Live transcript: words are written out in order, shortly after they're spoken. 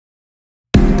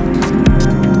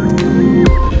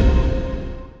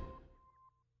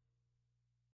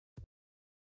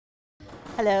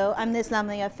Hello, I'm Liz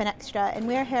Lumley of Finextra, and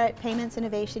we're here at Payments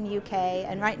Innovation UK,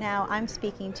 and right now I'm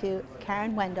speaking to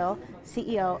Karen Wendel,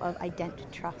 CEO of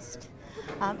IdenTrust.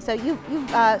 So you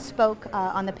spoke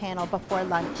on the panel before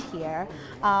lunch here,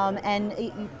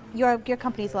 and your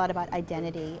company is a lot about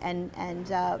identity,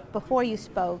 and before you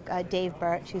spoke, Dave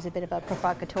Birch, who's a bit of a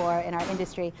provocateur in our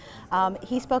industry,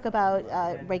 he spoke about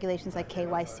regulations like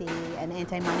KYC and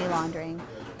anti-money laundering,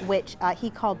 which he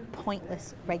called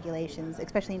pointless regulations,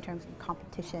 especially in terms of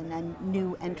competition and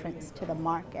new entrants to the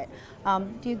market.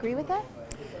 Do you agree with that?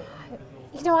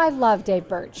 You know, I love Dave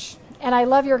Birch, and I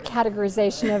love your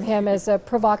categorization of him as a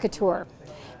provocateur,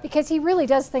 because he really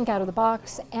does think out of the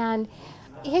box, and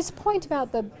his point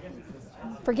about the,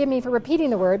 forgive me for repeating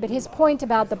the word, but his point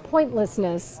about the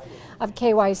pointlessness of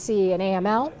KYC and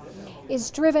AML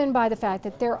is driven by the fact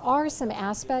that there are some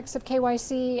aspects of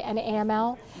KYC and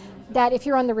AML that, if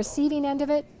you're on the receiving end of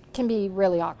it, can be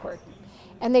really awkward.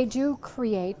 And they do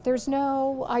create,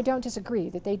 I don't disagree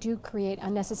that they do create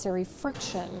unnecessary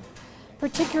friction,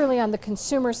 particularly on the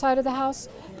consumer side of the house,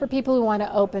 for people who want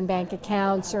to open bank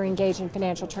accounts or engage in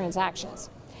financial transactions.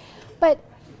 But,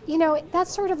 you know, that's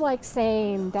sort of like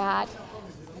saying that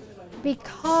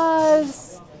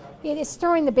because it is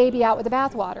throwing the baby out with the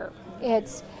bathwater.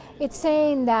 It's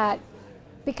saying that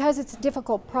because it's a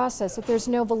difficult process, that there's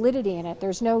no validity in it,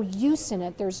 there's no use in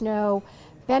it, there's no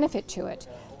benefit to it.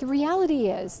 The reality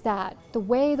is that the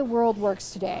way the world works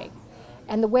today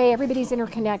and the way everybody's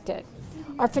interconnected,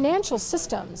 our financial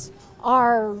systems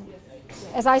are,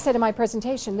 as I said in my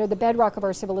presentation, they're the bedrock of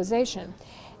our civilization.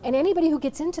 And anybody who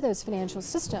gets into those financial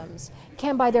systems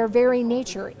can, by their very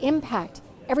nature, impact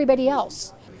everybody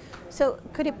else. So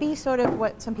could it be sort of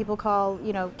what some people call,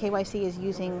 you know, KYC is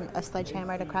using a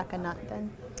sledgehammer to crack a nut then?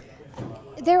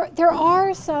 There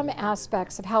are some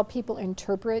aspects of how people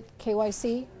interpret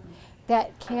KYC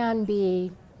that can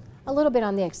be a little bit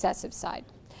on the excessive side.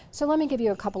 So let me give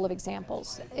you a couple of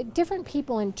examples. Different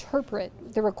people interpret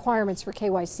the requirements for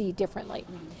KYC differently.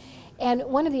 And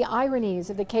one of the ironies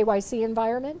of the KYC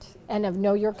environment and of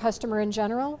Know Your Customer in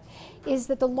general is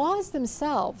that the laws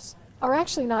themselves are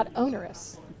actually not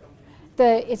onerous.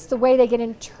 It's the way they get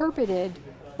interpreted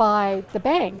by the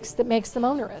banks that makes them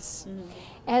onerous. Mm-hmm.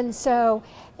 And so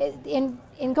in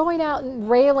going out and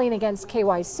railing against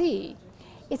KYC,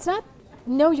 it's not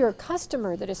Know Your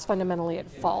Customer that is fundamentally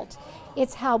at fault.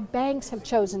 It's how banks have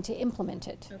chosen to implement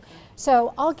it. Okay.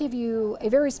 So I'll give you a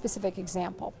very specific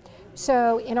example.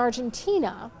 So in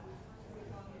Argentina,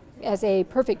 as a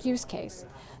perfect use case,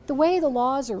 the way the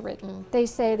laws are written, they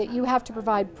say that you have to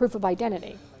provide proof of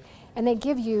identity. And they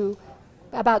give you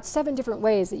about 7 different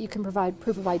ways that you can provide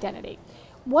proof of identity.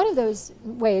 One of those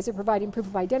ways of providing proof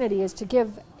of identity is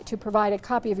to provide a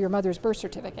copy of your mother's birth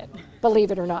certificate,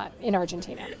 believe it or not, in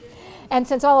Argentina. And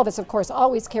since all of us, of course,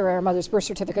 always carry our mother's birth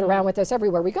certificate around with us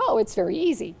everywhere we go, it's very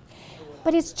easy.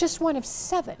 But it's just one of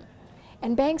 7.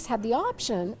 And banks have the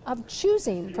option of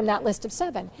choosing from that list of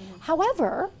 7.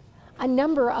 However, a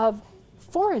number of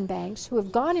foreign banks who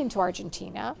have gone into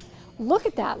Argentina look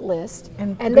at that list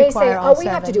and they say, oh, we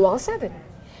have to do all 7.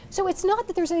 So it's not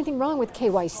that there's anything wrong with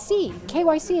KYC.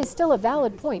 KYC is still a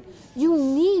valid point. You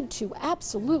need to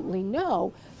absolutely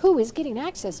know who is getting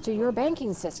access to your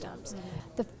banking systems.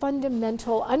 The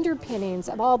fundamental underpinnings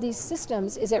of all these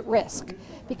systems is at risk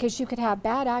because you could have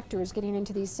bad actors getting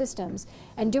into these systems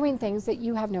and doing things that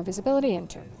you have no visibility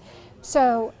into.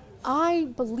 So I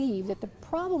believe that the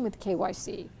problem with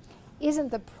KYC isn't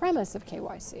the premise of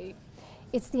KYC.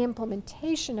 It's the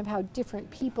implementation of how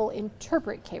different people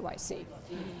interpret KYC.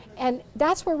 And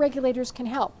that's where regulators can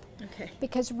help. Okay.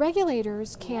 Because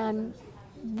regulators can,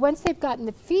 once they've gotten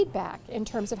the feedback in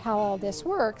terms of how all this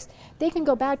works, they can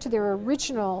go back to their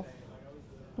original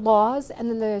laws and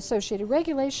then the associated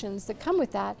regulations that come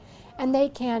with that, and they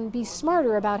can be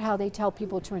smarter about how they tell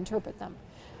people to interpret them.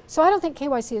 So I don't think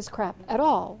KYC is crap at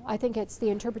all. I think it's the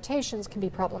interpretations can be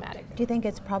problematic. Do you think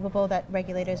it's probable that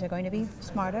regulators are going to be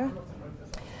smarter?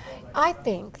 I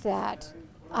think that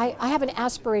I have an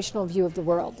aspirational view of the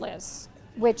world, Liz,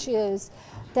 which is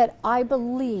that I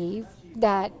believe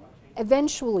that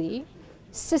eventually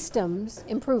systems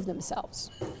improve themselves.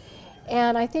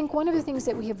 And I think one of the things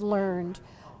that we have learned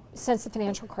since the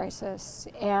financial crisis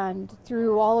and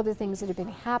through all of the things that have been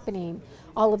happening,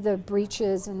 all of the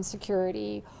breaches in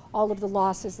security, all of the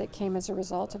losses that came as a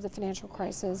result of the financial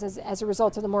crisis, as a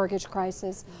result of the mortgage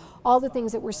crisis, all the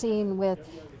things that we're seeing with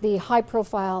the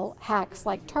high-profile hacks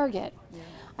like Target,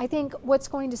 I think what's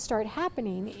going to start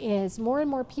happening is more and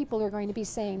more people are going to be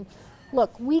saying,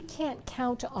 look, we can't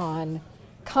count on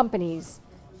companies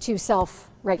to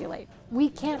self-regulate. We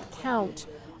can't count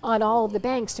on all of the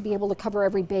banks to be able to cover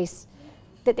every base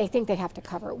that they think they have to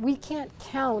cover. We can't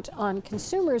count on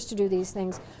consumers to do these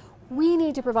things. We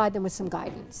need to provide them with some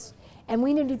guidance. And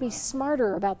we need to be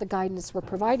smarter about the guidance we're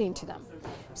providing to them.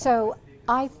 So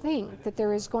I think that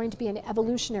there is going to be an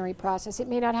evolutionary process. It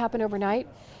may not happen overnight.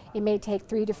 It may take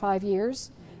 3 to 5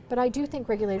 years. But I do think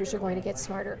regulators are going to get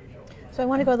smarter. So I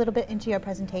want to go a little bit into your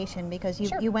presentation, because you,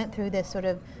 Sure. you went through this sort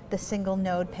of the single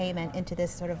node payment into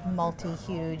this sort of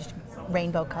multi-huge,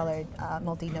 rainbow-colored,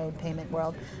 multi-node payment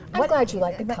world. I'm glad you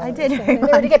like the colors. I did. In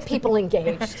order to get people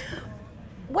engaged.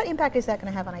 What impact is that going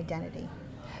to have on identity?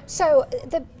 So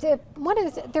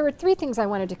there were 3 things I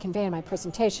wanted to convey in my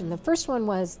presentation. The first one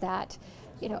was that,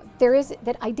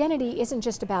 that identity isn't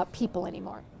just about people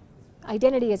anymore.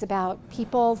 Identity is about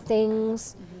people,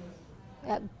 things,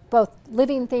 both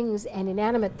living things and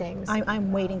inanimate things.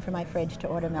 I'm waiting for my fridge to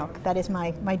order milk. That is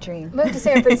my dream. Move to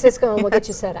San Francisco and we'll get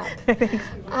you set up.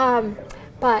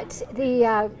 But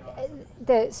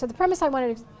so the premise I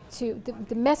wanted to,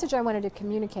 the message I wanted to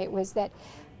communicate was that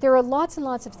there are lots and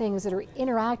lots of things that are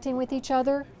interacting with each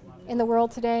other in the world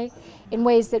today in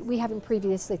ways that we haven't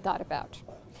previously thought about.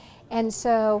 And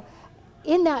so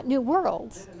in that new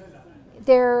world,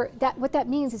 what that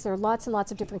means is there are lots and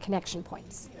lots of different connection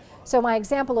points. So my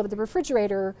example of the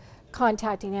refrigerator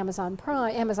contacting Amazon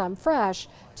Fresh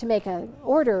to make an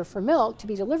order for milk to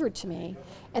be delivered to me,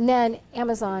 and then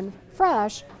Amazon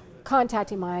Fresh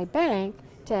contacting my bank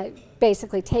to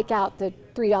basically take out the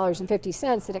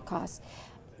 $3.50 that it costs.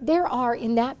 There are,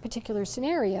 in that particular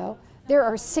scenario, there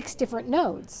are 6 different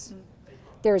nodes.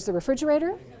 There's the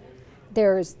refrigerator,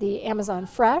 there's the Amazon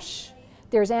Fresh,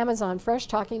 there's Amazon Fresh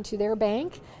talking to their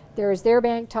bank, there's their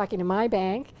bank talking to my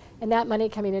bank, and that money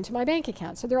coming into my bank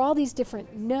account. So there are all these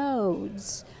different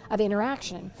nodes of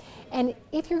interaction. And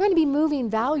if you're going to be moving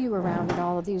value around in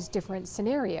all of these different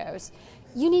scenarios,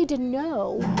 you need to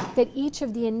know that each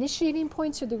of the initiating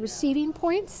points or the receiving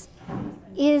points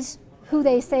is who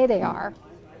they say they are,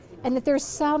 and that there's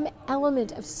some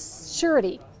element of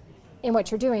surety in what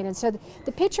you're doing. And so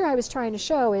the picture I was trying to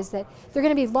show is that there are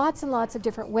going to be lots and lots of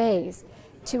different ways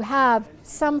to have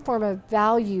some form of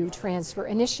value transfer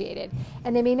initiated.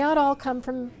 And they may not all come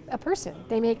from a person.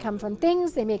 They may come from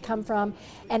things, they may come from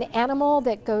an animal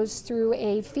that goes through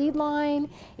a feed line,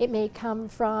 it may come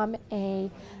from a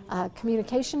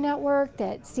communication network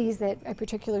that sees that a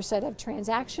particular set of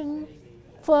transaction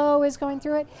flow is going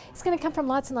through it. It's going to come from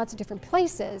lots and lots of different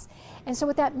places. And so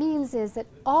what that means is that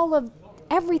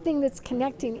everything that's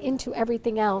connecting into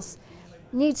everything else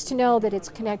needs to know that it's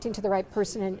connecting to the right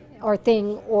person or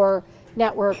thing or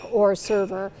network or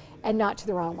server and not to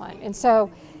the wrong one. And so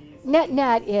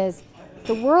net is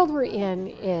the world we're in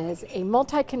is a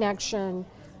multi-connection,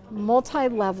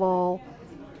 multi-level,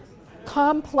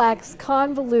 complex,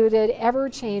 convoluted,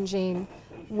 ever-changing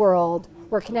world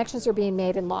where connections are being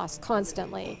made and lost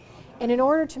constantly. And in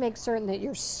order to make certain that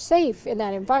you're safe in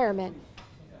that environment,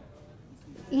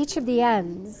 each of the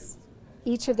ends,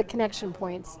 each of the connection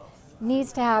points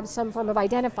needs to have some form of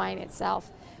identifying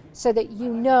itself so that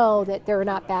you know that there are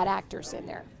not bad actors in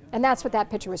there. And that's what that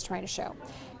picture was trying to show.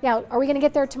 Now, are we going to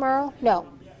get there tomorrow? No.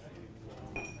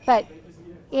 But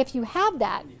if you have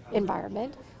that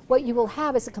environment, what you will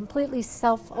have is a completely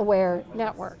self-aware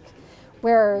network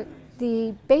where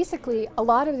basically a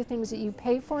lot of the things that you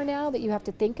pay for now that you have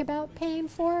to think about paying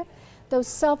for, those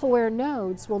self-aware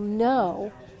nodes will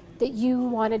know that you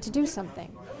wanted to do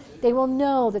something. They will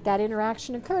know that that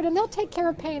interaction occurred, and they'll take care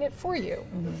of paying it for you.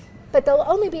 Mm-hmm. But they'll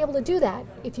only be able to do that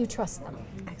if you trust them.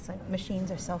 Excellent.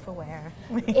 Machines are self-aware.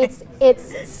 It's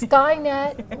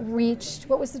Skynet reached,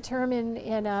 what was the term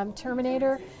in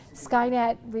Terminator?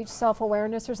 Skynet reached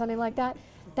self-awareness or something like that.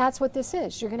 That's what this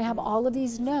is. You're going to have all of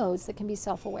these nodes that can be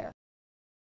self-aware.